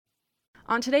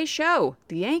On today's show,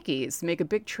 the Yankees make a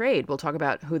big trade. We'll talk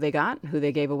about who they got, who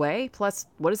they gave away. Plus,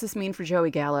 what does this mean for Joey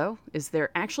Gallo? Is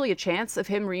there actually a chance of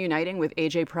him reuniting with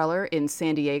AJ Preller in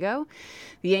San Diego?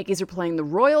 The Yankees are playing the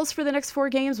Royals for the next 4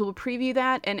 games. We'll preview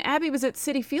that. And Abby was at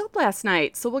Citi Field last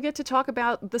night, so we'll get to talk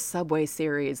about the Subway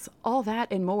Series. All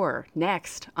that and more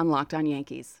next on Locked On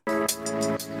Yankees.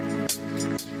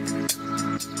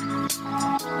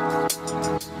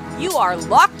 You are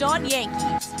Locked On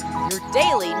Yankees, your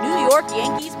daily New York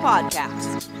Yankees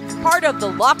podcast. Part of the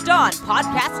Locked On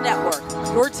Podcast Network,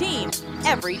 your team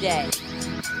every day.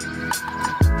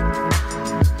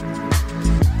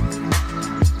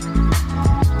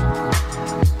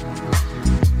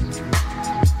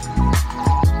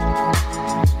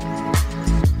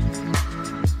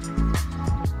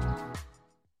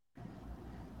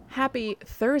 Happy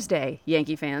Thursday,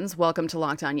 Yankee fans. Welcome to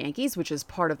Locked On Yankees, which is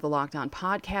part of the Locked On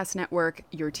Podcast Network,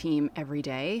 your team every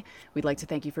day. We'd like to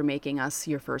thank you for making us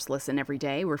your first listen every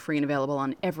day. We're free and available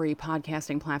on every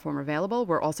podcasting platform available.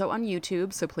 We're also on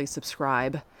YouTube, so please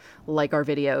subscribe, like our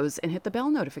videos, and hit the bell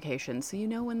notification so you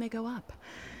know when they go up.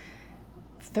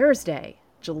 Thursday,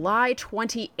 July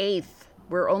 28th.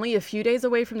 We're only a few days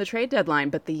away from the trade deadline,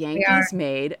 but the Yankees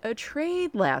made a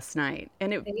trade last night.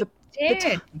 And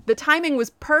the timing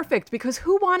was perfect because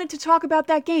who wanted to talk about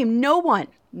that game? No one.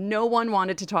 No one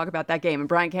wanted to talk about that game. And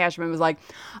Brian Cashman was like,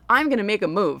 I'm going to make a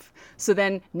move. So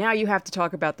then now you have to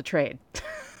talk about the trade.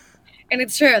 And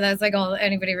it's true. That's like all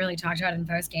anybody really talked about in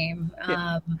post game.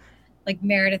 Yeah. Like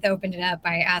Meredith opened it up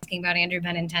by asking about Andrew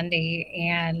Benintendi.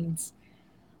 And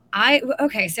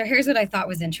so here's what I thought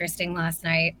was interesting last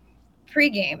night.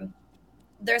 Pre-game,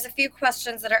 there's a few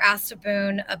questions that are asked to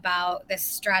Boone about this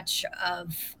stretch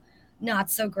of not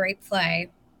so great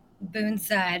play. Boone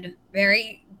said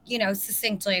very,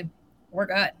 succinctly, we're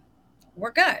good.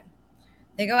 We're good.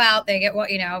 They go out, they get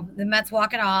the Mets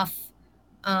walk it off.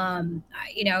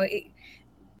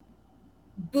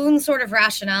 Boone's sort of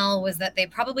rationale was that they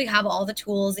probably have all the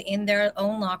tools in their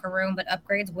own locker room, but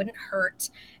upgrades wouldn't hurt.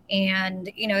 And,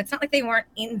 it's not like they weren't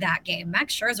in that game.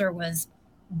 Max Scherzer was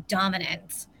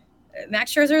dominant.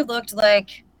 Max Scherzer looked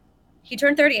like he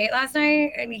turned 38 last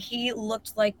night, and he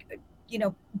looked like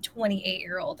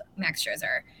 28-year-old Max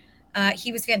Scherzer.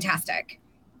 He was fantastic.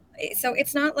 So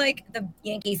it's not like the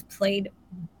Yankees played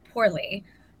poorly.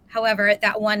 However,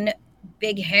 that one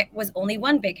big hit was only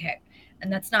one big hit,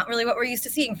 and that's not really what we're used to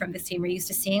seeing from this team. We're used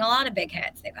to seeing a lot of big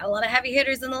hits. They've got a lot of heavy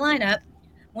hitters in the lineup,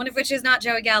 one of which is not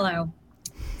Joey Gallo.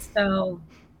 So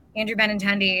Andrew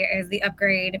Benintendi is the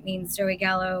upgrade. It means Joey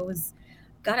Gallo's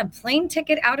got a plane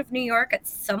ticket out of New York at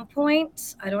some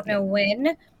point. I don't know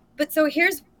when. But so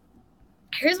here's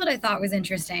what I thought was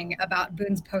interesting about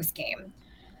Boone's post game.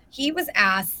 He was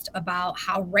asked about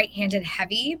how right-handed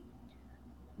heavy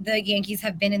the Yankees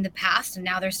have been in the past, and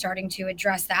now they're starting to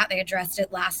address that. They addressed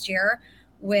it last year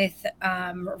with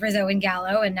Rizzo and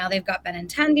Gallo, and now they've got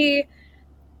Benintendi.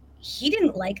 He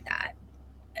didn't like that.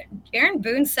 Aaron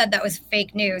Boone said that was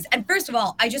fake news. And first of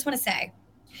all, I just want to say,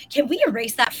 can we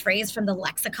erase that phrase from the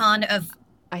lexicon of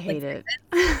I hate it.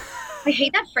 I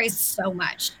hate that phrase so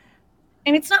much.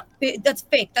 And it's not, that's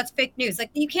fake. That's fake news. Like,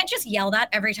 you can't just yell that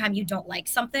every time you don't like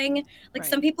something. Like, right.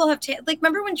 Some people have,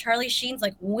 remember when Charlie Sheen's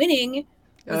like winning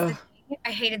was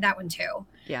I hated that one too.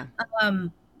 Yeah.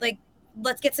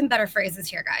 Let's get some better phrases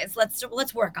here, guys.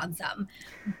 Let's work on some,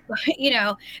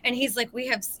 and he's like,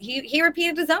 he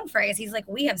repeated his own phrase. He's like,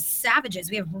 we have savages.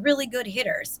 We have really good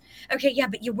hitters. Okay. Yeah.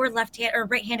 But you were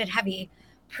right-handed heavy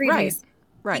previous.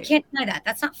 Right. You can't deny that.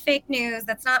 That's not fake news.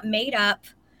 That's not made up.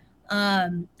 I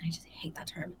just hate that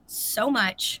term so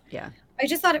much. Yeah. I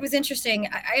just thought it was interesting.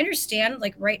 I understand,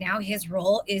 like, right now his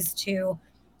role is to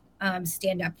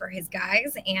stand up for his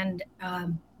guys and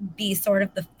be sort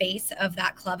of the face of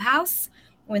that clubhouse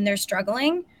when they're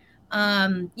struggling.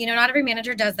 Not every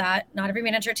manager does that. Not every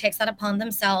manager takes that upon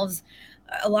themselves.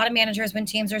 A lot of managers, when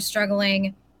teams are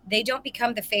struggling, they don't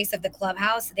become the face of the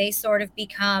clubhouse. They sort of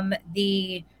become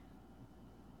the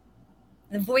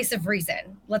voice of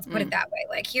reason. Let's put it that way.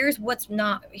 Like, here's what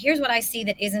I see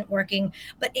that isn't working,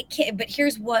 but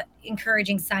here's what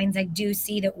encouraging signs I do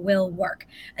see that will work.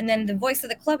 And then the voice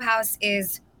of the clubhouse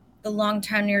is the long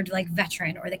tenured, like,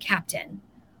 veteran or the captain.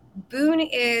 Boone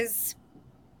is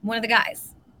one of the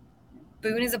guys.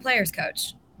 Boone is a player's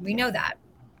coach. We know that.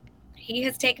 He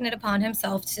has taken it upon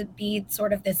himself to be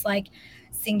sort of this, like,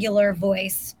 singular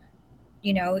voice.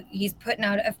 He's putting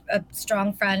out a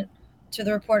strong front to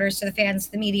the reporters, to the fans,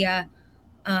 to the media.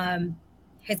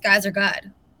 His guys are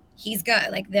good. He's good.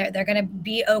 Like, they're going to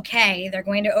be okay. They're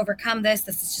going to overcome this.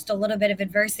 This is just a little bit of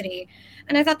adversity.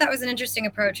 And I thought that was an interesting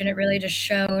approach. And it really just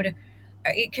showed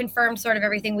it confirms sort of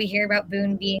everything we hear about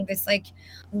Boone being this like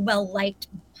well-liked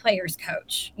players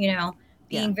coach,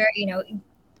 being very,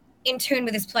 in tune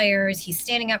with his players. He's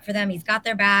standing up for them. He's got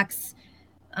their backs.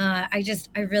 I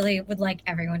really would like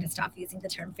everyone to stop using the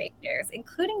term fake news,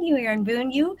 including you, Aaron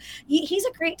Boone. He's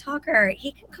a great talker.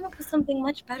 He can come up with something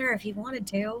much better if he wanted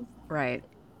to. Right.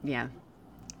 Yeah.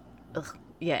 Ugh.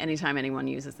 Yeah. Anytime anyone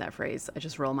uses that phrase, I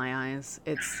just roll my eyes.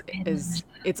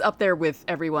 It's up there with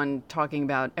everyone talking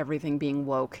about everything being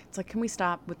woke. It's like, can we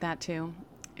stop with that too?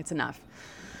 It's enough.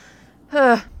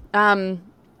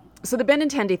 So the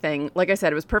Benintendi thing, like I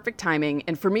said, it was perfect timing.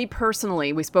 And for me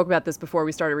personally, we spoke about this before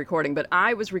we started recording, but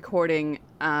I was recording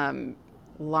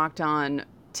Locked On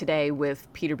today with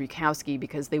Peter Bukowski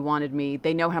because they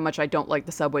know how much I don't like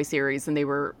the Subway Series. And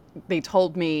they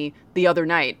told me the other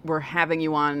night, we're having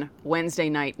you on Wednesday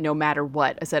night, no matter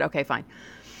what. I said, okay, fine.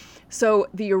 So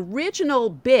the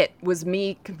original bit was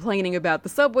me complaining about the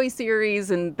Subway Series,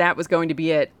 and that was going to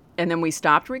be it. And then we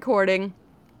stopped recording.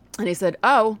 And he said,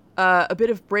 a bit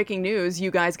of breaking news. You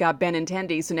guys got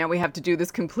Benintendi, so now we have to do this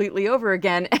completely over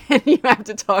again, and you have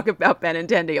to talk about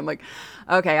Benintendi. I'm like,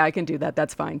 okay, I can do that.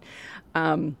 That's fine.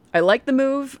 I like the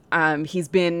move. He's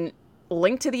been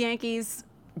linked to the Yankees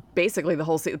basically the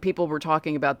whole season. People were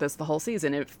talking about this the whole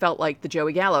season. It felt like the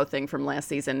Joey Gallo thing from last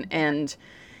season. And,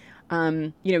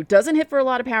 doesn't hit for a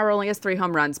lot of power, only has 3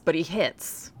 home runs, but he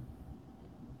hits,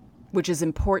 which is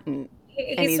important.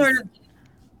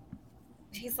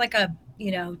 He's like a,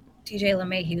 DJ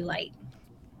LeMahieu light.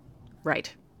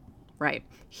 Right.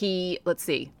 Let's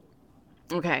see.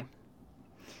 Okay.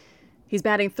 He's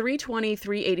batting .320,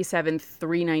 .387,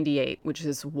 .398, which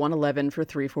is 111 for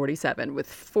 .347 with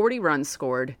 40 runs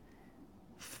scored,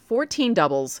 14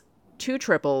 doubles, 2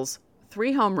 triples,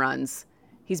 3 home runs.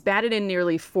 He's batted in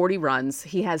nearly 40 runs.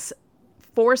 He has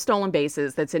 4 stolen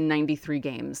bases. That's in 93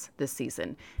 games this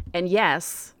season. And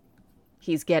yes,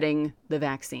 he's getting the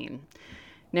vaccine.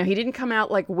 Now, he didn't come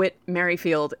out like Whit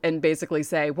Merrifield and basically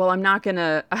say, well, I'm not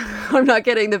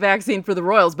getting the vaccine for the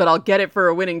Royals, but I'll get it for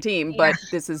a winning team. Yeah. But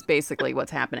this is basically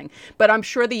what's happening. But I'm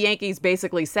sure the Yankees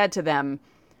basically said to them,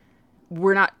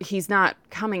 he's not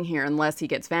coming here unless he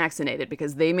gets vaccinated,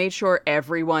 because they made sure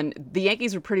the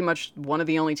Yankees were pretty much one of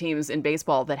the only teams in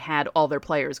baseball that had all their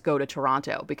players go to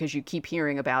Toronto, because you keep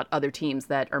hearing about other teams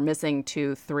that are missing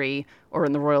 2, 3, or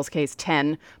in the Royals case,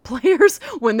 10 players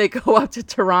when they go up to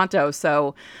Toronto.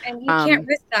 So, and you can't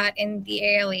risk that in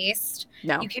the AL East.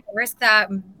 No. You can't risk that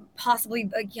possibly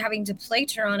having to play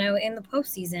Toronto in the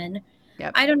postseason.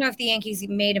 Yep. I don't know if the Yankees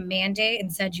made a mandate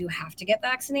and said you have to get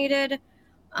vaccinated.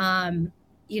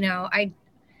 I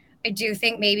do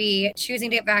think maybe choosing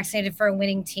to get vaccinated for a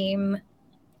winning team,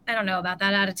 I don't know about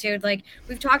that attitude. Like,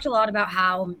 we've talked a lot about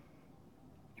how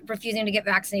refusing to get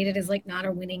vaccinated is like not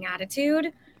a winning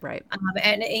attitude. Right.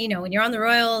 And when you're on the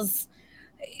Royals,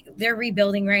 they're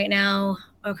rebuilding right now.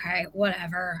 Okay,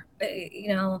 whatever.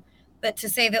 But to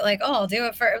say that, like, oh, I'll do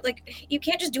it for, like, you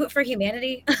can't just do it for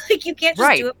humanity. Like, you can't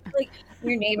just do it for, like,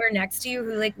 your neighbor next to you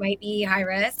who, like, might be high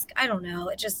risk. I don't know.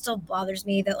 It just still bothers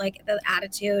me that, like, the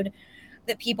attitude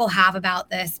that people have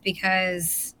about this,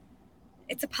 because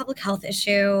it's a public health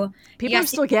issue. People are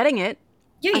still getting it.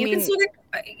 Yeah, can still get,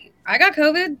 I got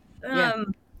COVID.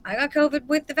 I got COVID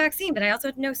with the vaccine, but I also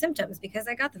had no symptoms because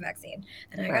I got the vaccine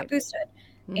and I got boosted.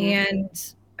 Mm-hmm.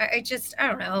 And I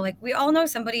don't know, like, we all know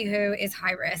somebody who is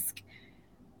high risk.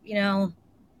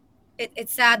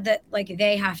 It's sad that, like,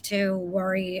 they have to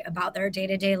worry about their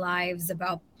day-to-day lives,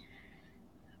 about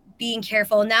being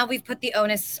careful. Now we've put the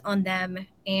onus on them,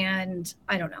 and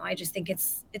I don't know. I just think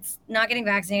it's not getting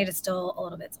vaccinated is still a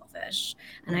little bit selfish.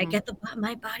 And I get the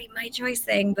my body, my choice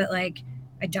thing, but, like,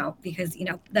 I don't, because,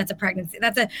 that's a pregnancy.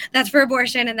 That's for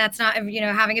abortion, and that's not,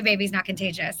 having a baby is not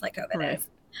contagious like COVID is.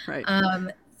 Right.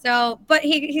 So, but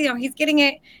he's getting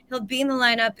it. He'll be in the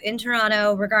lineup in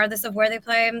Toronto, regardless of where they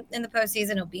play him in the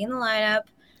postseason. He'll be in the lineup.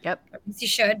 Yep. He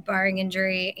should, barring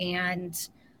injury. And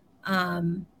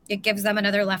it gives them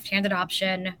another left-handed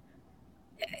option.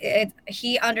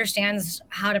 He understands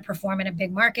how to perform in a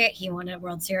big market. He won a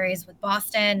World Series with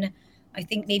Boston. I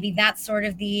think maybe that's sort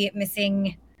of the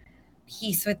missing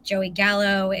piece with Joey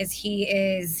Gallo,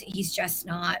 he's just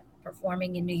not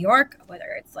performing in New York, whether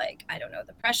it's, like, I don't know,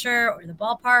 the pressure or the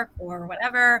ballpark or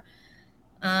whatever.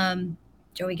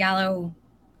 Joey Gallo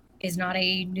is not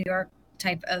a New York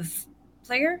type of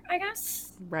player, I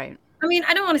guess. Right. I mean,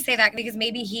 I don't want to say that, because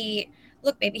maybe he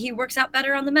works out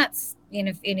better on the Mets in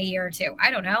a year or two.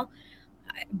 I don't know.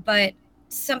 But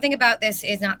something about this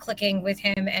is not clicking with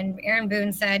him. And Aaron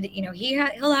Boone said,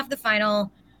 he'll have the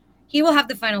final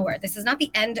word. This is not the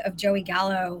end of Joey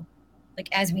Gallo, like,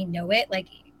 as we know it. Like,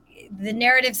 the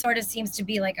narrative sort of seems to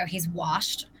be like, oh, he's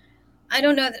washed. I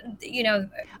don't know that,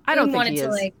 I don't Boone think he wanted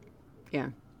to is. Yeah.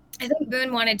 I think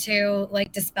Boone wanted to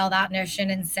like dispel that notion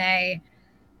and say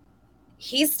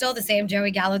he's still the same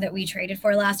Joey Gallo that we traded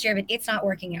for last year, but it's not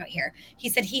working out here. He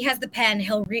said he has the pen.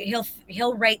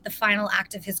 He'll write the final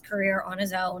act of his career on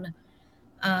his own.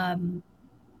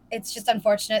 It's just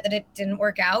unfortunate that it didn't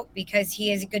work out because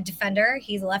he is a good defender.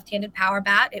 He's a left-handed power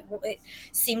bat. It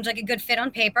seemed like a good fit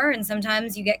on paper, and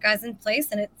sometimes you get guys in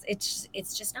place, and it's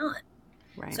just not.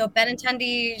 Right. So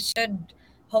Benintendi should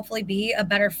hopefully be a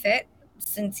better fit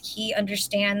since he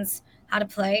understands how to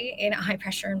play in a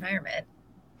high-pressure environment.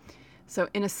 So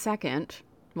in a second,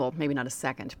 well, maybe not a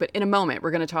second, but in a moment,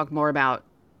 we're going to talk more about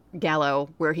Gallo,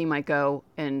 where he might go,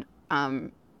 and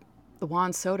the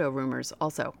Juan Soto rumors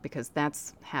also, because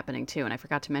that's happening too. And I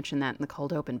forgot to mention that in the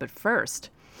cold open. But first,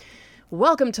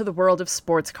 welcome to the world of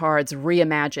sports cards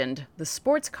reimagined. The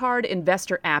Sports Card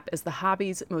Investor app is the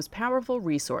hobby's most powerful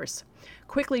resource.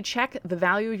 Quickly check the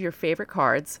value of your favorite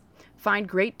cards, find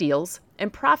great deals,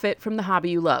 and profit from the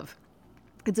hobby you love.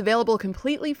 It's available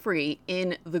completely free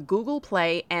in the Google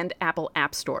Play and Apple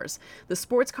App Stores. The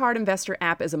Sports Card Investor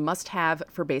app is a must-have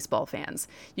for baseball fans.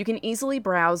 You can easily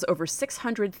browse over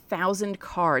 600,000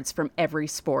 cards from every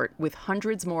sport, with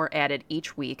hundreds more added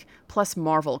each week, plus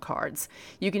Marvel cards.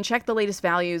 You can check the latest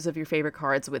values of your favorite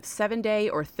cards with 7-day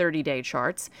or 30-day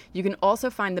charts. You can also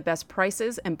find the best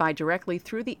prices and buy directly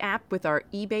through the app with our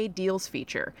eBay Deals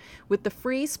feature. With the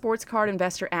free Sports Card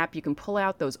Investor app, you can pull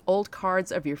out those old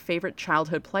cards of your favorite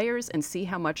childhood players and see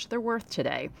how much they're worth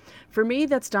today. For me,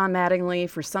 that's Don Mattingly.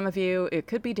 For some of you, it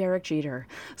could be Derek Jeter.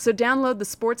 So download the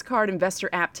Sports Card Investor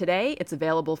app today. It's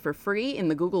available for free in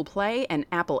the Google Play and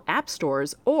Apple App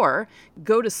Stores, or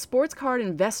go to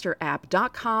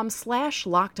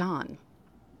sportscardinvestorapp.com/lockedon.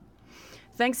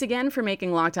 Thanks again for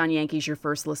making Locked On Yankees your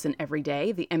first listen every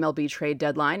day. The MLB trade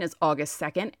deadline is August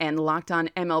 2nd, and Locked On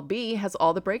MLB has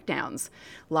all the breakdowns.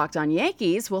 Locked On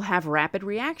Yankees will have rapid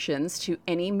reactions to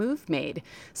any move made.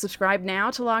 Subscribe now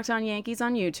to Locked On Yankees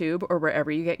on YouTube or wherever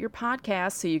you get your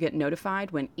podcasts so you get notified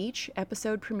when each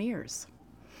episode premieres.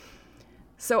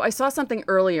 So I saw something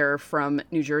earlier from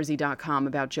NewJersey.com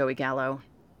about Joey Gallo.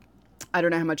 I don't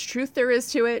know how much truth there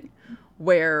is to it,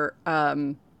 where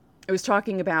it was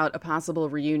talking about a possible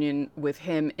reunion with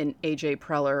him and AJ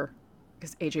Preller,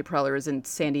 because AJ Preller is in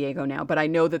San Diego now. But I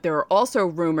know that there are also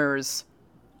rumors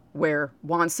where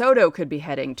Juan Soto could be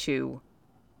heading to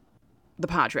the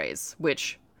Padres,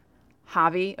 which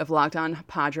Javi of Locked On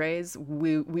Padres,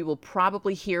 we will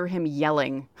probably hear him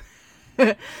yelling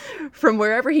from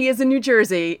wherever he is in New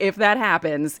Jersey. If that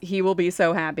happens, he will be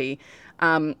so happy.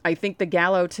 I think the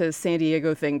Gallo to San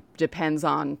Diego thing depends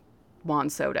on Juan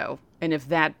Soto. And if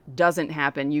that doesn't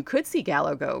happen, you could see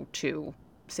Gallo go to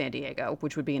San Diego,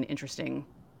 which would be an interesting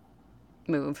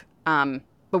move. But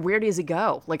where does he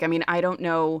go? I don't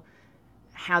know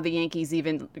how the Yankees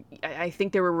even... I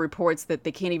think there were reports that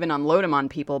they can't even unload him on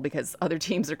people because other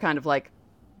teams are kind of like...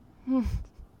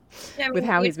 with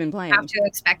how he's been playing. You have to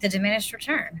expect a diminished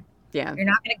return. Yeah. You're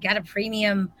not going to get a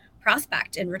premium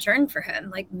prospect in return for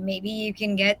him. Maybe you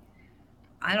can get,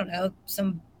 I don't know,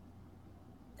 some...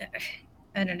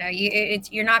 I don't know.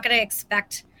 You're not going to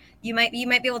expect. You might be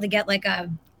able to get like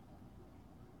a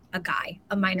guy,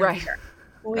 a minor leaguer,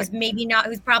 who's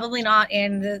who's probably not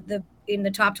in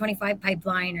the top 25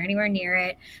 pipeline or anywhere near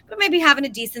it, but maybe having a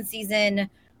decent season.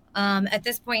 At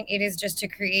this point, it is just to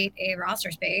create a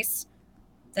roster space.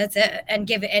 That's it, and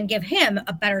give him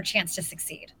a better chance to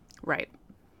succeed. Right.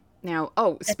 Now,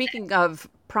 speaking of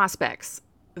prospects,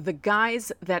 the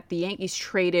guys that the Yankees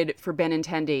traded for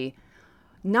Benintendi.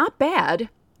 Not bad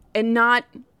and not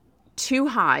too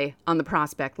high on the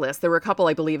prospect list. There were a couple,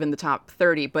 I believe, in the top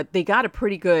 30, but they got a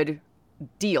pretty good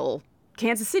deal.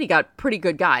 Kansas City got pretty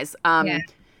good guys. Yeah.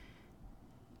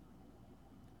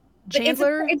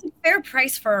 Chandler. It's a fair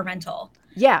price for a rental.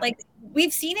 Yeah.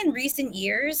 We've seen in recent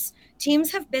years,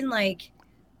 teams have been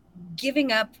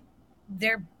giving up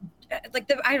their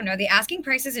the asking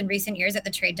prices in recent years at the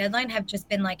trade deadline have just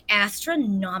been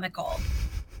astronomical.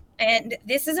 And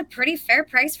this is a pretty fair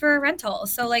price for a rental.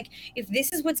 So, if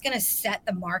this is what's going to set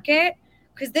the market,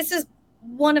 because this is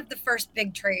one of the first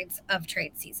big trades of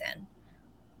trade season.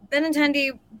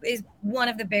 Benintendi is one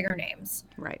of the bigger names.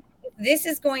 Right. This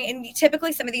is and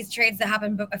typically some of these trades that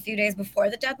happen a few days before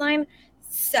the deadline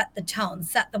set the tone,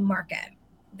 set the market.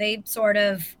 They sort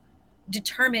of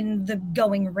determine the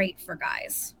going rate for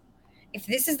guys. If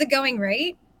this is the going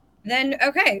rate, then,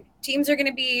 okay, teams are going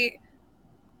to be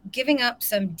giving up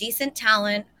some decent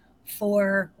talent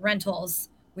for rentals,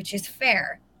 which is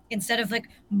fair, instead of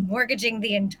mortgaging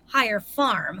the entire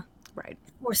farm Right.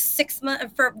 For 6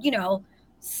 months,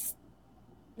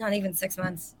 not even 6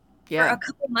 months, for Yeah. a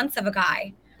couple months of a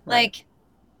guy. Right. Like,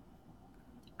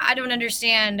 I don't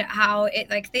understand how it,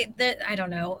 like, I don't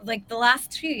know, like the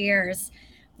last 2 years,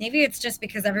 maybe it's just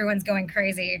because everyone's going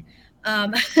crazy.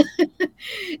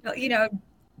 You know,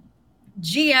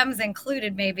 GMs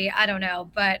included, maybe, I don't know,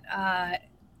 but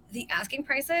the asking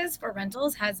prices for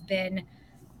rentals has been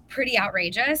pretty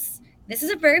outrageous. This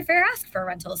is a very fair ask for a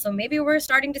rental, so maybe we're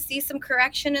starting to see some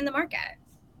correction in the market.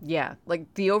 Yeah,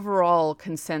 like the overall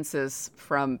consensus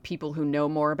from people who know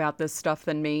more about this stuff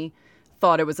than me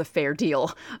thought it was a fair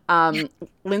deal.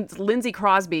 Lindsey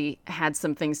Crosby had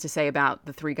some things to say about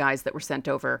the three guys that were sent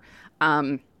over.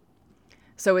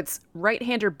 So it's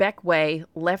right-hander Beck Way,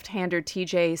 left-hander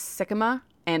TJ Sikkema,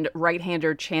 and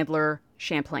right-hander Chandler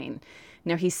Champlain.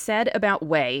 Now, he said about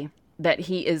Way that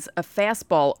he is a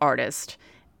fastball artist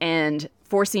and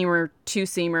four-seamer,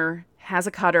 two-seamer, has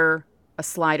a cutter, a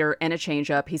slider, and a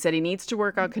changeup. He said he needs to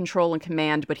work on control and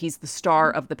command, but he's the star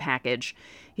of the package.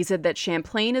 He said that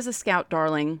Champlain is a scout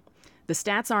darling. The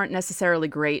stats aren't necessarily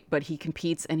great, but he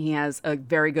competes and he has a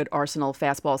very good arsenal: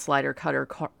 fastball, slider, cutter,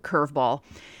 curveball.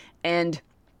 And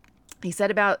he said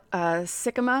about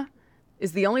Sikkema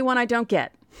is the only one I don't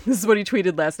get. This is what he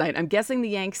tweeted last night. I'm guessing the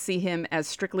Yanks see him as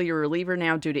strictly a reliever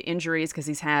now due to injuries because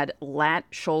he's had lat,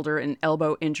 shoulder, and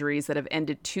elbow injuries that have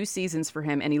ended 2 seasons for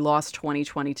him, and he lost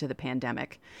 2020 to the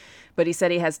pandemic. But he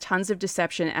said he has tons of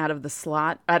deception out of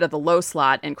the low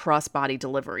slot, and cross-body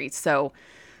delivery. So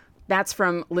that's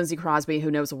from Lindsey Crosby,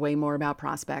 who knows way more about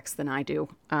prospects than I do.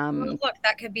 Well, look,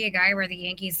 that could be a guy where the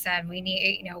Yankees said we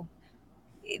need,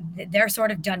 they're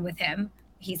sort of done with him.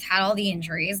 He's had all the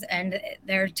injuries, and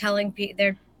they're telling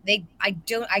people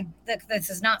this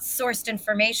is not sourced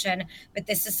information, but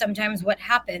this is sometimes what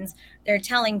happens. They're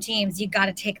telling teams, you got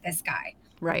to take this guy.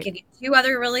 Right. We'll give you 2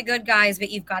 other really good guys, but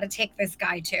you've got to take this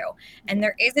guy too. And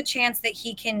there is a chance that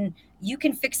you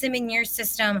can fix him in your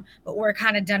system, but we're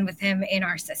kind of done with him in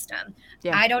our system.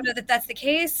 Yeah. I don't know that that's the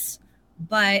case,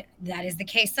 but that is the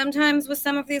case sometimes with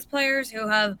some of these players who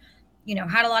have,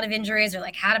 had a lot of injuries or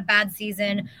like had a bad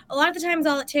season. A lot of the times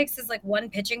all it takes is like one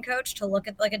pitching coach to look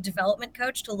at, like a development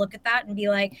coach to look at that and be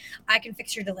like, I can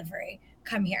fix your delivery.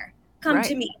 Come here. Come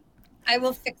to me. I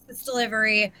will fix this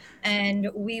delivery and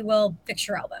we will fix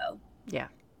your elbow. Yeah.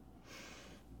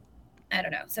 I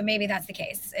don't know. So maybe that's the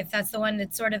case. If that's the one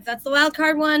that's that's the wild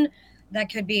card one, that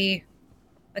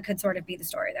could sort of be the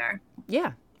story there.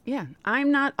 Yeah. Yeah.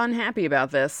 I'm not unhappy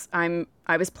about this. I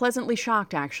was pleasantly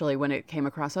shocked actually when it came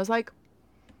across. I was like,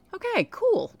 okay,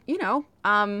 cool.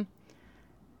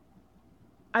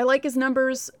 I like his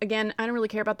numbers. Again, I don't really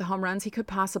care about the home runs. He could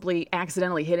possibly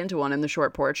accidentally hit into one in the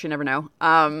short porch. You never know.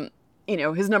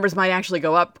 His numbers might actually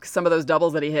go up because some of those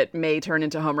doubles that he hit may turn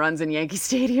into home runs in Yankee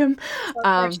Stadium.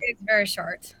 It's very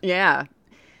short. Yeah.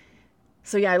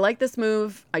 So, yeah, I like this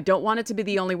move. I don't want it to be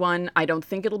the only one. I don't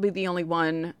think it'll be the only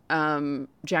one.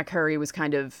 Jack Curry was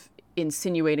kind of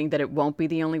insinuating that it won't be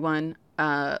the only one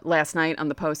last night on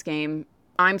the post game.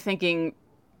 I'm thinking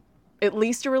at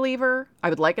least a reliever. I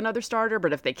would like another starter,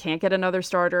 but if they can't get another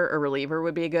starter, a reliever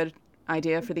would be a good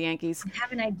idea for the Yankees. I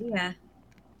have an idea.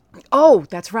 Oh,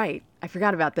 that's right. I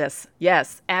forgot about this.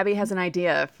 Yes, Abby has an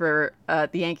idea for the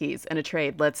Yankees and a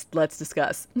trade. Let's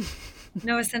discuss.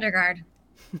 Noah Syndergaard.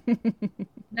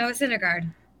 Noah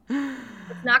Syndergaard.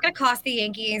 It's not going to cost the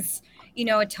Yankees,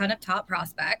 a ton of top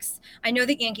prospects. I know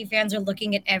that Yankee fans are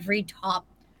looking at every top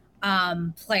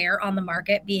player on the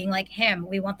market being like him.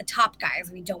 We want the top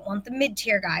guys. We don't want the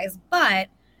mid-tier guys. But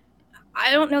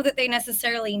I don't know that they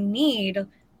necessarily need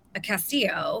a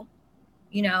Castillo,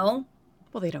 Well,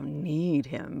 they don't need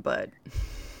him, but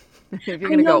if you're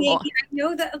going to go on.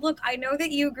 I know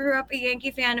that you grew up a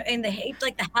Yankee fan in the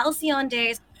halcyon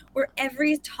days where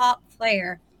every top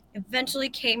player eventually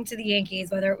came to the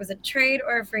Yankees, whether it was a trade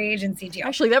or a free agency deal.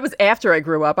 Actually, that was after I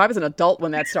grew up. I was an adult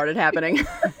when that started happening.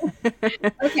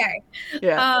 Okay.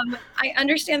 Yeah. I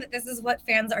understand that this is what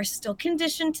fans are still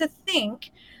conditioned to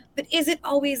think, but is it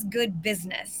always good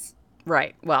business?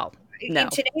 Right. Well, no. In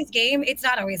today's game, it's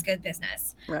not always good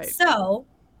business. Right. So,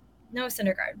 Noah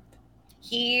Syndergaard.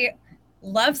 He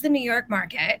loves the New York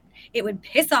market. It would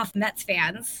piss off Mets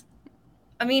fans.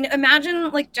 I mean,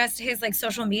 imagine just his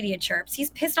social media chirps. He's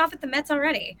pissed off at the Mets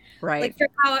already. Right. For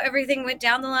how everything went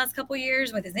down the last couple of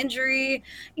years with his injury.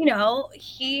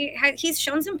 He's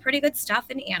shown some pretty good stuff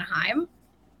in Anaheim.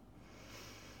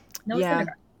 Noah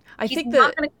Syndergaard. I think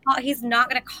he's not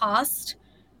going to cost,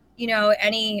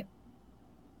 any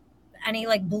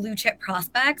blue chip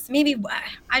prospects. Maybe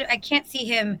I can't see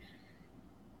him.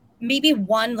 Maybe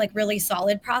one really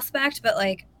solid prospect, but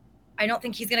I don't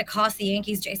think he's going to cost the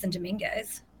Yankees Jason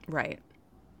Dominguez. Right.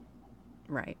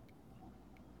 Right.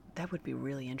 That would be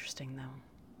really interesting, though.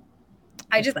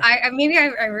 I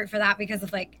root for that because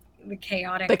of like the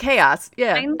chaos.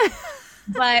 Yeah.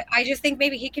 But I just think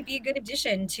maybe he could be a good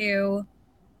addition to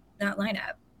that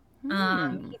lineup.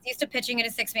 He's used to pitching in a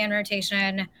 6-man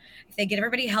rotation. If they get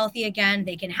everybody healthy again,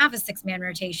 they can have a 6-man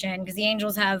rotation, because the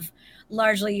Angels have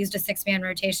largely used a 6-man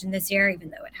rotation this year, even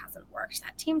though it hasn't worked.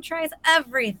 That team tries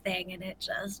everything and it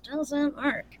just doesn't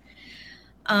work.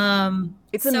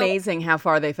 It's amazing how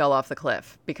far they fell off the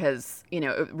cliff, because,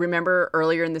 remember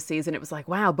earlier in the season, it was like,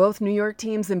 wow, both New York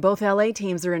teams and both LA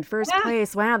teams are in first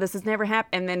place. Wow, this has never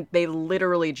happened. And then they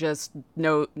literally just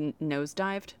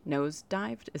nosedived.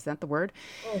 Nosedived? Is that the word?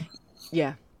 Oh.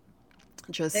 Yeah.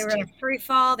 They were in a free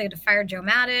fall. They had to fire Joe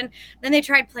Maddon. Then they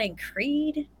tried playing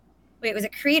Creed. Wait, was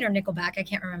it Creed or Nickelback? I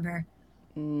can't remember.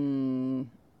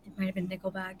 It might have been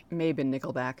Nickelback. May have been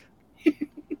Nickelback.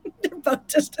 They're both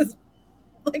just as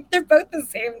they're both the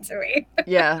same to me.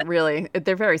 Yeah, really.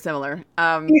 They're very similar.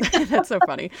 That's so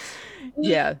funny.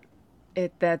 Yeah.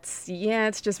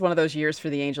 It's just one of those years for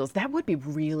the Angels. That would be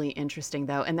really interesting,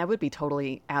 though. And that would be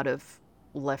totally out of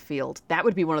left field. That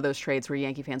would be one of those trades where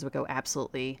Yankee fans would go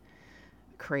absolutely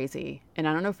crazy. And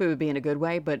I don't know if it would be in a good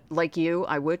way, but like you,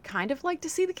 I would kind of like to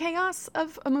see the chaos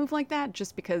of a move like that,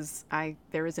 just because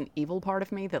there is an evil part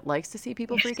of me that likes to see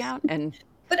people freak out.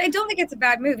 But I don't think it's a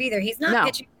bad move either. He's not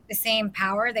pitching with the same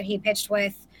power that he pitched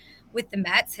with the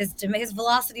Mets. His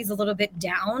velocity is a little bit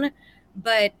down,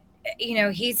 but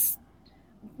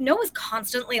Noah's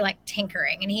constantly like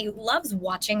tinkering, and he loves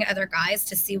watching other guys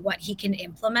to see what he can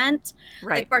implement.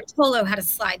 Right. Like Bartolo had a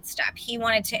slide step. He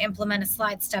wanted to implement a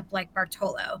slide step like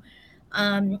Bartolo.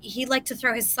 He liked to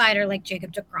throw his slider like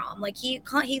Jacob deGrom. Like he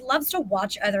loves to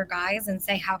watch other guys and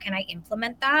say, how can I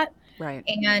implement that? Right.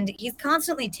 And he's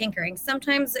constantly tinkering.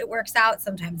 Sometimes it works out,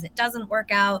 sometimes it doesn't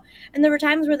work out. And there were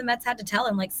times where the Mets had to tell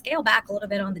him, like, scale back a little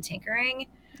bit on the tinkering,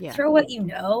 throw what you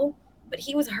know. But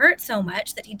he was hurt so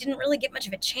much that he didn't really get much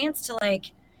of a chance to, like,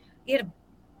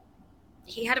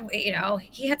 he had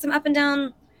some up and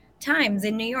down times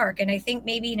in New York. And I think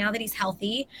maybe now that he's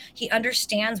healthy, he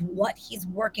understands what he's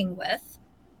working with.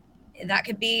 That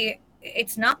could be a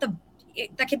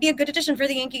good addition for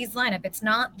the Yankees lineup. It's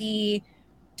not the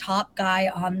top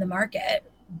guy on the market,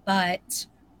 but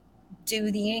do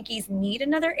the Yankees need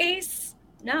another ace?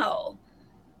 No.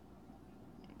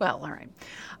 Well, all right.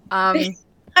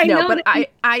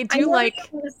 I do like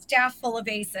a staff full of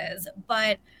aces,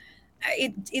 but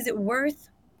is it worth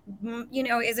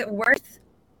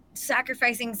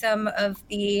sacrificing some of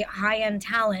the high-end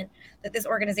talent that this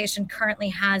organization currently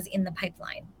has in the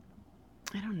pipeline?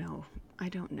 I don't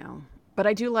know. But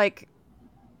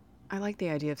I like the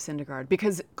idea of Syndergaard,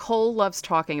 because Cole loves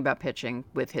talking about pitching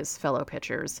with his fellow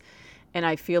pitchers. And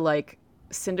I feel like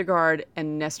Syndergaard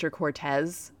and Nestor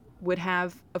Cortez would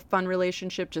have a fun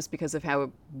relationship, just because of how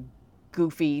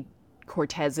goofy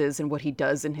Cortez is and what he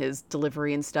does in his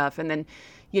delivery and stuff. And then,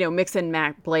 mix in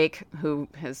Matt Blake, who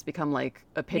has become like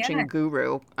a pitching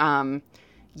guru. I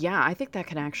think that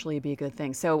could actually be a good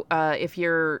thing. So if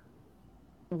you're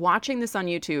watching this on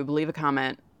YouTube, leave a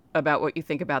comment about what you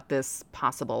think about this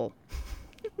possible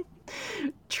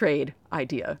trade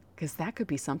idea, because that could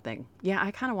be something. Yeah,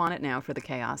 I kind of want it now for the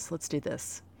chaos. Let's do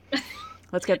this.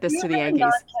 Let's get this to the Yankees.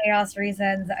 Non-chaos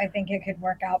reasons, I think it could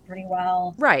work out pretty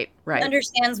well. Right.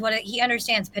 He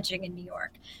understands pitching in New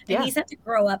York, and he's had to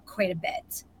grow up quite a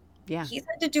bit. Yeah, he's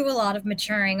had to do a lot of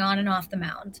maturing on and off the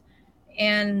mound,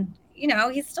 and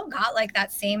he's still got like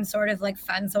that same sort of like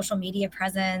fun social media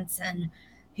presence, and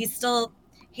he's still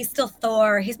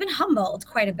Thor. He's been humbled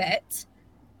quite a bit.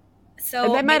 So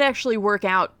and that might actually work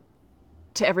out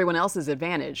to everyone else's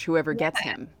advantage, whoever gets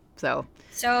him. So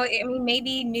I mean,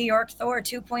 maybe New York Thor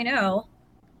 2.0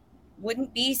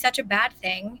 wouldn't be such a bad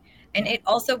thing. And it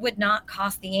also would not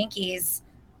cost the Yankees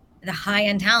the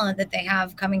high-end talent that they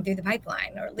have coming through the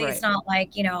pipeline, or at least not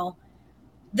like,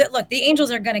 look, the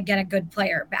Angels are going to get a good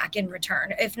player back in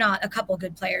return, if not a couple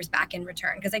good players back in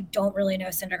return, because I don't really know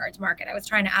Syndergaard's market. I was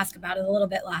trying to ask about it a little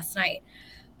bit last night,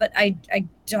 but I'm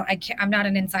not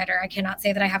an insider. I cannot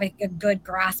say that I have a good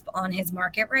grasp on his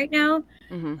market right now.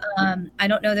 Mm-hmm. I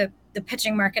don't know that the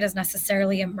pitching market has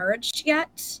necessarily emerged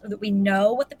yet, or that we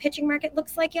know what the pitching market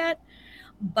looks like yet,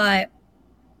 but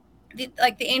the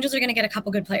Angels are going to get a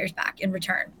couple good players back in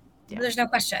return. Yeah. There's no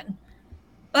question.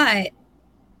 But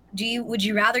would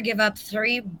you rather give up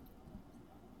three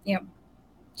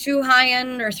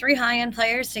high-end or three high-end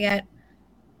players to get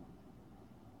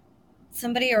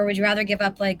somebody, or would you rather give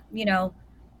up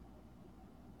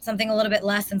something a little bit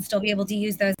less and still be able to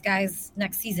use those guys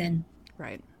next season?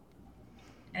 Right.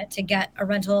 To get a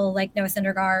rental like Noah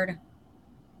Syndergaard,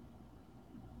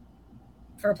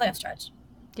 for a playoff stretch.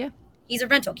 Yeah. He's a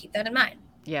rental. Keep that in mind.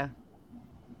 Yeah.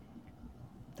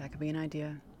 That could be an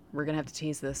idea. We're going to have to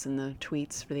tease this in the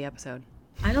tweets for the episode.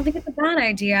 I don't think it's a bad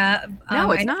idea.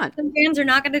 No, it's not. Some fans are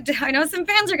not going to. I know some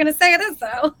fans are going to say it is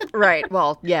though. Right.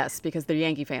 Well, yes, because they're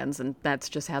Yankee fans, and that's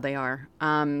just how they are.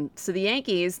 So the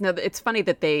Yankees. No, it's funny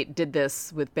that they did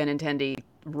this with Benintendi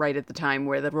right at the time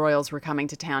where the Royals were coming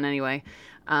to town anyway.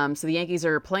 So the Yankees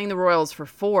are playing the Royals for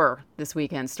 4 this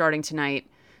weekend, starting tonight.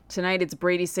 Tonight it's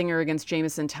Brady Singer against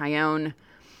Jameson Taillon.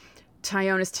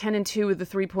 Taillon is 10-2 with a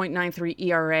 3.93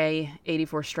 ERA,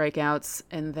 84 strikeouts,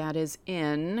 and that is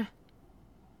in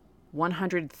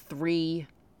 103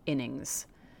 innings.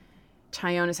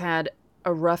 Taillon has had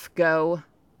a rough go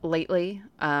lately.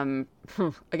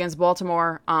 Against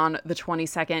Baltimore on the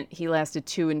 22nd, he lasted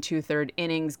 2 2/3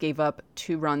 innings, gave up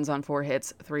 2 runs on 4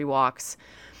 hits, 3 walks.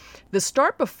 The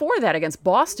start before that against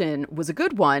Boston was a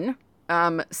good one.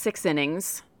 6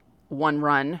 innings, 1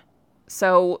 run.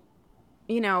 So,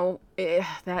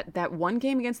 that one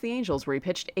game against the Angels where he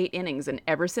pitched 8 innings, and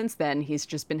ever since then, he's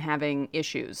just been having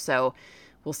issues. So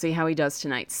we'll see how he does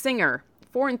tonight. Singer,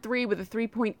 4-3 with a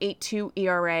 3.82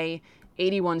 ERA,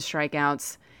 81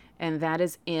 strikeouts, and that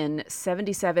is in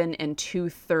 77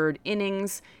 2/3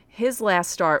 innings. His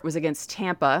last start was against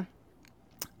Tampa.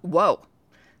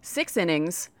 6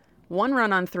 innings, 1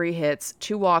 run on 3 hits,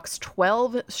 2 walks,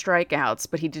 12 strikeouts,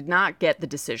 but he did not get the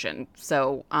decision.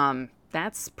 So,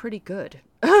 that's pretty good.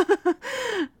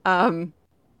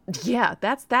 Yeah,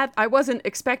 that's that. I wasn't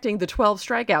expecting the 12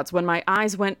 strikeouts. When my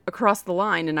eyes went across the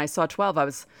line and I saw 12, I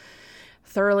was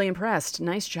thoroughly impressed.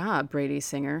 Nice job, Brady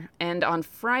Singer. And on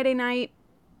Friday night,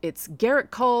 it's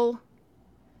Gerrit Cole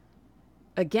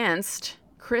against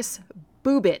Kris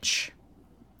Bubic.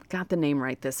 Got the name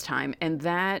right this time. And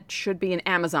that should be an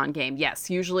Amazon game. Yes,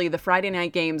 usually the Friday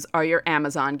night games are your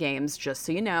Amazon games, just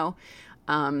so you know.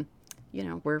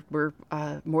 We're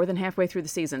more than halfway through the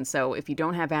season, so if you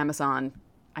don't have Amazon,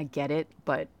 I get it,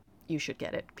 but you should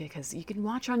get it because you can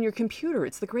watch on your computer.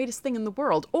 It's the greatest thing in the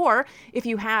world. Or if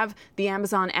you have the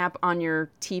Amazon app on your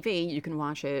TV, you can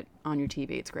watch it on your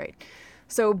TV. It's great.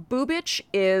 So Bubic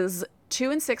is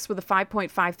 2-6 with a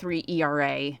 5.53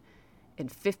 ERA and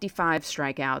 55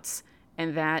 strikeouts,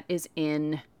 and that is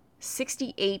in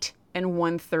 68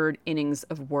 1/3 innings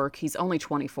of work. He's only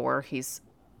 24. He's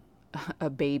a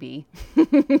baby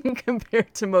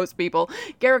compared to most people.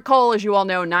 Gerrit Cole, as you all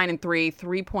know, 9-3,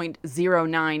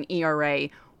 3.09 ERA,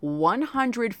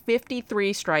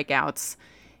 153 strikeouts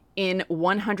in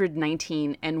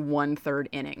 119 1/3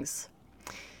 innings.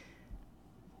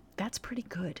 That's pretty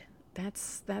good.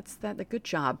 That's a good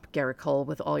job, Gerrit Cole,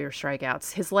 with all your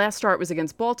strikeouts. His last start was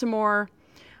against Baltimore.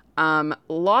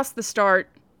 Lost the start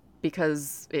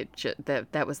because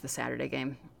that was the Saturday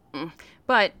game.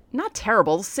 But not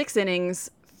terrible. 6 innings,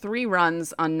 3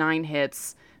 runs on 9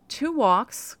 hits, 2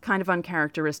 walks, kind of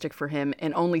uncharacteristic for him,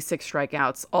 and only 6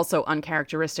 strikeouts, also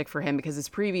uncharacteristic for him because his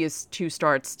previous 2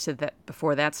 starts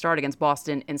before that start against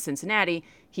Boston and Cincinnati,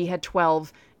 he had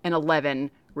 12 and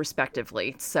 11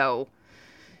 respectively. So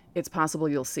it's possible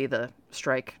you'll see the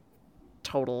strikeout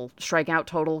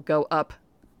total go up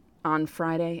on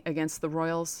Friday against the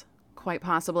Royals, quite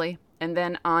possibly. And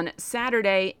then on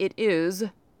Saturday, it is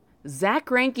Zack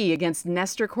Greinke against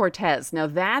Nestor Cortes. Now,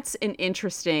 that's an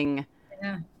interesting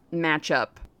matchup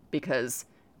because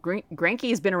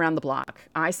Greinke's been around the block.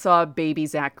 I saw baby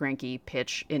Zack Greinke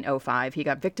pitch in 2005. He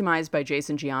got victimized by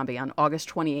Jason Giambi on August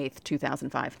 28th,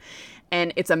 2005.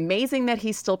 And it's amazing that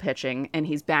he's still pitching, and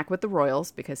he's back with the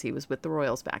Royals because he was with the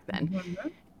Royals back then. Mm-hmm.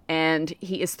 And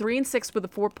he is 3-6 with a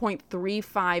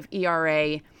 4.35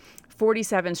 ERA,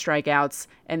 47 strikeouts,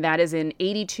 and that is in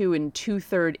 82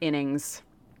 2/3 innings.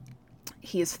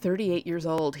 He is 38 years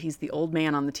old. He's the old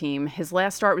man on the team. His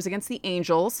last start was against the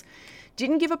Angels.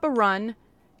 Didn't give up a run.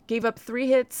 Gave up 3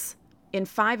 hits in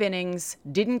 5 innings.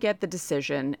 Didn't get the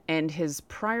decision. And his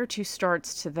prior 2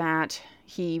 starts to that,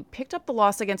 he picked up the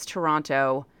loss against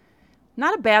Toronto.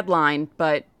 Not a bad line,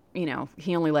 but,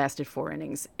 he only lasted 4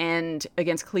 innings. And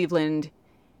against Cleveland,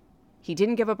 he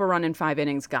didn't give up a run in 5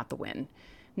 innings, got the win.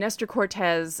 Nestor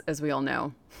Cortes, as we all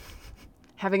know,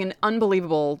 having an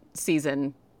unbelievable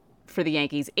season for the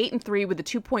Yankees. 8-3 with a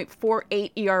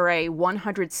 2.48 ERA,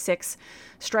 106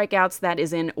 strikeouts. That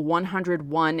is in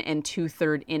 101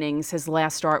 2/3 innings. His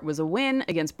last start was a win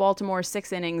against Baltimore.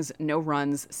 6 innings, no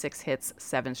runs, 6 hits,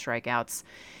 7 strikeouts.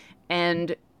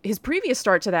 And his previous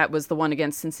start to that was the one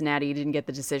against Cincinnati. He didn't get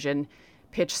the decision.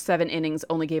 Pitched 7 innings,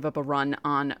 only gave up a run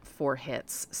on 4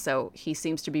 hits. So he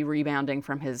seems to be rebounding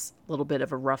from his little bit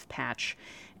of a rough patch.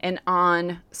 And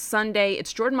on Sunday,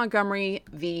 it's Jordan Montgomery.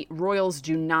 The Royals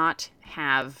do not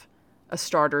have a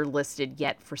starter listed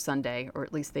yet for Sunday, or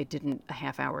at least they didn't a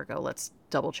half hour ago. Let's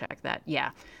double check that.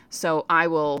 Yeah. So I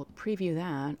will preview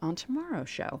that on tomorrow's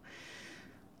show.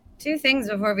 2 things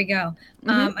before we go.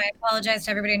 I apologize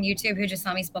to everybody on YouTube who just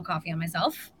saw me spill coffee on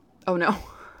myself. Oh, no.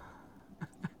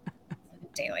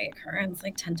 Daily occurrence,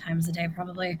 like 10 times a day,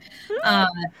 probably.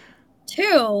 2,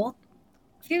 a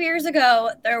few years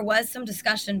ago, there was some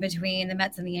discussion between the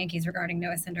Mets and the Yankees regarding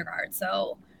Noah Syndergaard.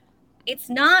 So it's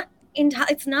not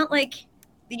like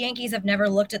the Yankees have never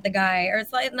looked at the guy, or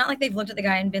it's like not like they've looked at the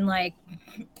guy and been like,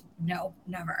 no,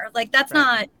 never. Like that's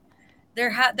not.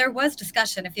 There was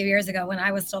discussion a few years ago when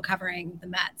I was still covering the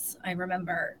Mets. I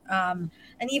remember, and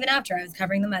even after I was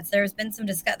covering the Mets, there's been some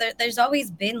discussion. There's always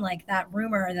been like that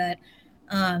rumor that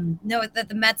that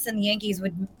the Mets and the Yankees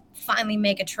would finally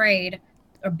make a trade,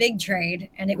 or big trade,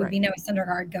 and it would be Noah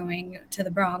Syndergaard going to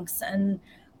the Bronx, and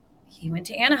he went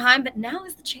to Anaheim. But now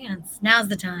is the chance. Now's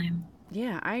the time.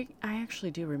 Yeah, I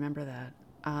actually do remember that.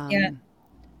 Yeah.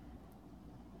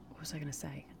 What was I going to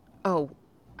say? Oh.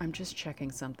 I'm just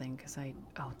checking something because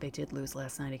they did lose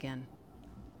last night again.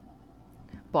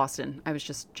 Boston. I was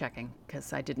just checking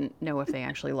because I didn't know if they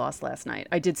actually lost last night.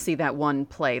 I did see that one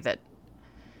play that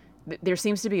there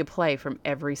seems to be a play from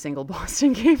every single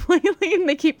Boston game lately, and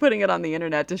they keep putting it on the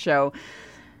internet to show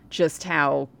just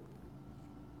how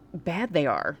bad they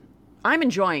are. I'm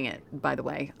enjoying it, by the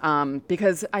way,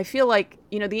 because I feel like,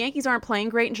 the Yankees aren't playing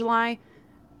great in July,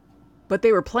 but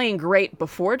they were playing great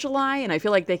before July, and I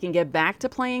feel like they can get back to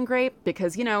playing great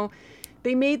because,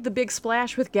 they made the big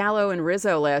splash with Gallo and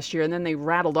Rizzo last year, and then they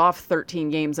rattled off 13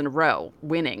 games in a row,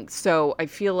 winning. So I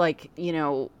feel like,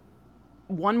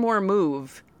 one more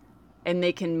move, and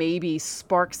they can maybe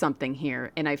spark something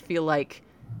here. And I feel like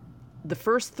the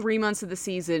first 3 months of the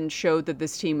season showed that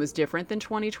this team was different than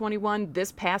 2021.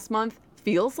 This past month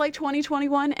feels like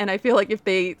 2021, and I feel like if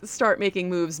they start making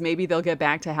moves, maybe they'll get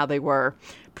back to how they were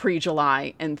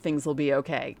pre-July and things will be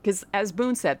okay. Because as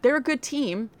Boone said, they're a good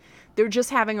team. They're just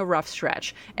having a rough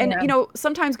stretch. And,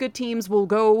 sometimes good teams will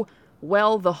go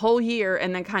well the whole year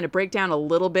and then kind of break down a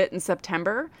little bit in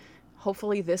September.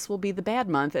 Hopefully this will be the bad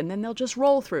month, and then they'll just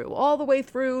roll through all the way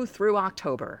through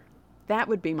October. That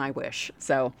would be my wish.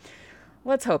 So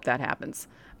let's hope that happens.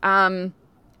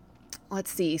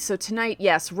 Let's see. So tonight,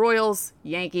 yes, Royals,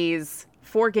 Yankees,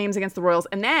 4 games against the Royals.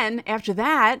 And then after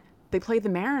that, they play the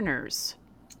Mariners,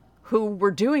 who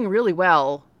were doing really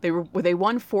well. They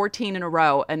won 14 in a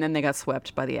row, and then they got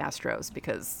swept by the Astros,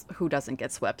 because who doesn't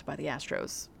get swept by the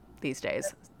Astros these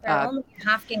days? They're only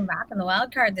half game back in the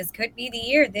wild card. This could be the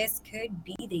year.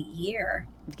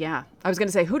 Yeah. I was going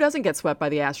to say, who doesn't get swept by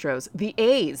the Astros? The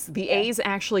A's. The A's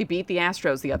actually beat the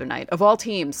Astros the other night, of all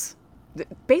teams.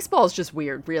 Baseball is just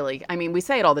weird, really. I mean, we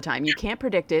say it all the time. You can't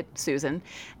predict it, Susan.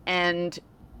 And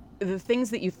the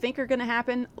things that you think are going to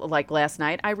happen, like last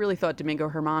night, I really thought Domingo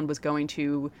Germán was going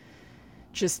to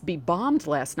just be bombed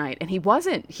last night, and he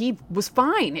wasn't. He was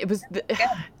fine.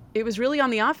 It was really on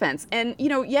the offense. And,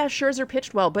 Scherzer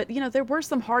pitched well, but, there were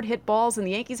some hard-hit balls, and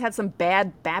the Yankees had some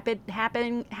bad BABIP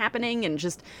happening and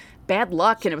just bad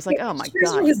luck, and it was like, oh, my God.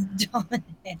 Scherzer was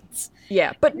dominant.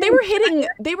 Yeah, but they were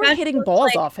hitting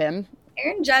balls off him.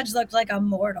 Aaron Judge looked like a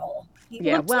mortal. He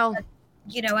looked like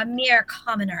a mere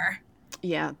commoner.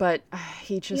 Yeah, but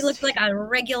he looked like a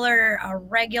regular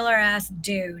ass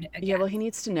dude again. Yeah, well, he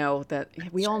needs to know that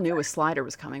we all knew his slider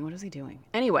was coming. What is he doing?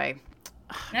 Anyway.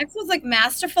 Max was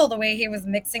masterful the way he was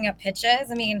mixing up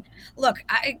pitches. I mean, look,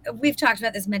 we've talked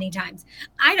about this many times.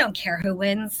 I don't care who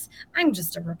wins. I'm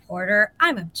just a reporter.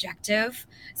 I'm objective.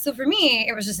 So for me,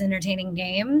 it was just an entertaining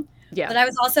game. Yeah. But I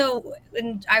was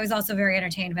also very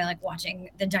entertained by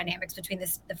watching the dynamics between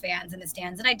the fans and the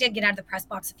stands. And I did get out of the press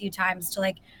box a few times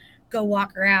to go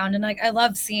walk around, and I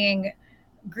love seeing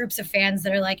groups of fans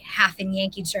that are half in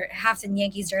Yankees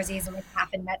jerseys and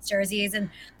half in Mets jerseys. And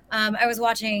I was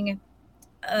watching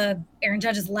Aaron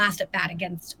Judge's last at bat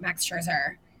against Max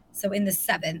Scherzer, so in the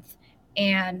 7th,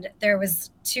 and there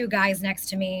was 2 guys next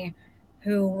to me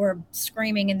who were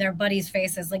screaming in their buddies'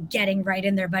 faces, getting right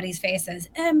in their buddies' faces,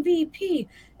 MVP,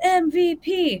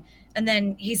 MVP, and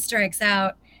then he strikes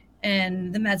out.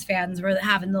 And the Mets fans were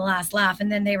having the last laugh,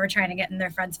 and then they were trying to get in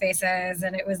their friends' faces,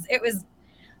 and it was. I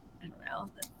don't know.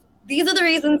 These are the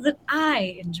reasons that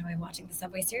I enjoy watching the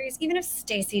Subway Series, even if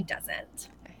Stacy doesn't.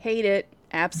 Hate it,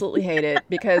 absolutely hate it,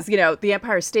 because the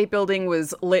Empire State Building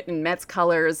was lit in Mets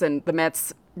colors, and the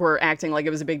Mets were acting like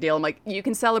it was a big deal. I'm like, you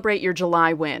can celebrate your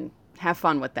July win. Have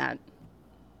fun with that.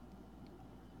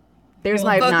 Both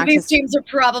of these teams are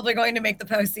probably going to make the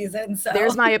postseason. So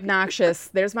there's my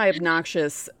obnoxious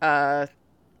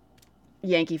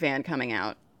Yankee fan coming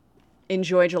out.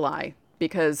 Enjoy July,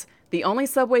 because The only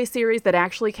Subway Series that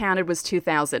actually counted was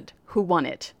 2000. Who won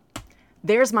it?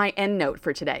 There's my end note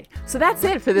for today. So that's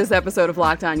it for this episode of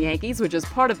Locked On Yankees, which is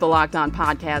part of the Locked On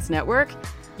Podcast Network.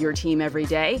 Your team every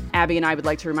day. Abby and I would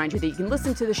like to remind you that you can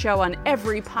listen to the show on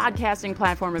every podcasting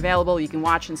platform available. You can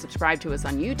watch and subscribe to us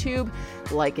on YouTube,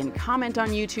 like and comment on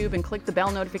YouTube, and click the bell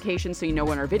notification so you know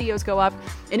when our videos go up.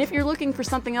 And if you're looking for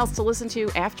something else to listen to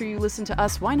after you listen to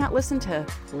us, why not listen to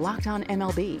Locked On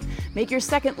MLB? Make your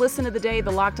second listen of the day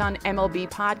the Locked On MLB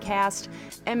podcast.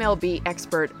 MLB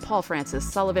expert Paul Francis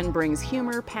Sullivan brings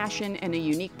humor, passion, and a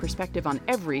unique perspective on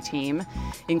every team,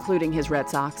 including his Red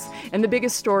Sox, and the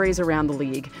biggest stories around the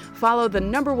league. Follow the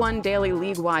 #1 daily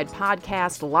league-wide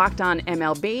podcast, Locked On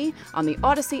MLB, on the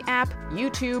Odyssey app,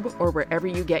 YouTube, or wherever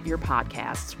you get your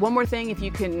podcasts. One more thing, if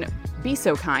you can be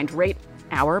so kind, rate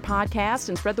our podcast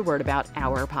and spread the word about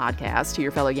our podcast to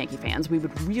your fellow Yankee fans. We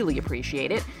would really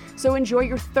appreciate it. So enjoy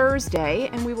your Thursday,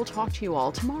 and we will talk to you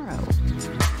all tomorrow.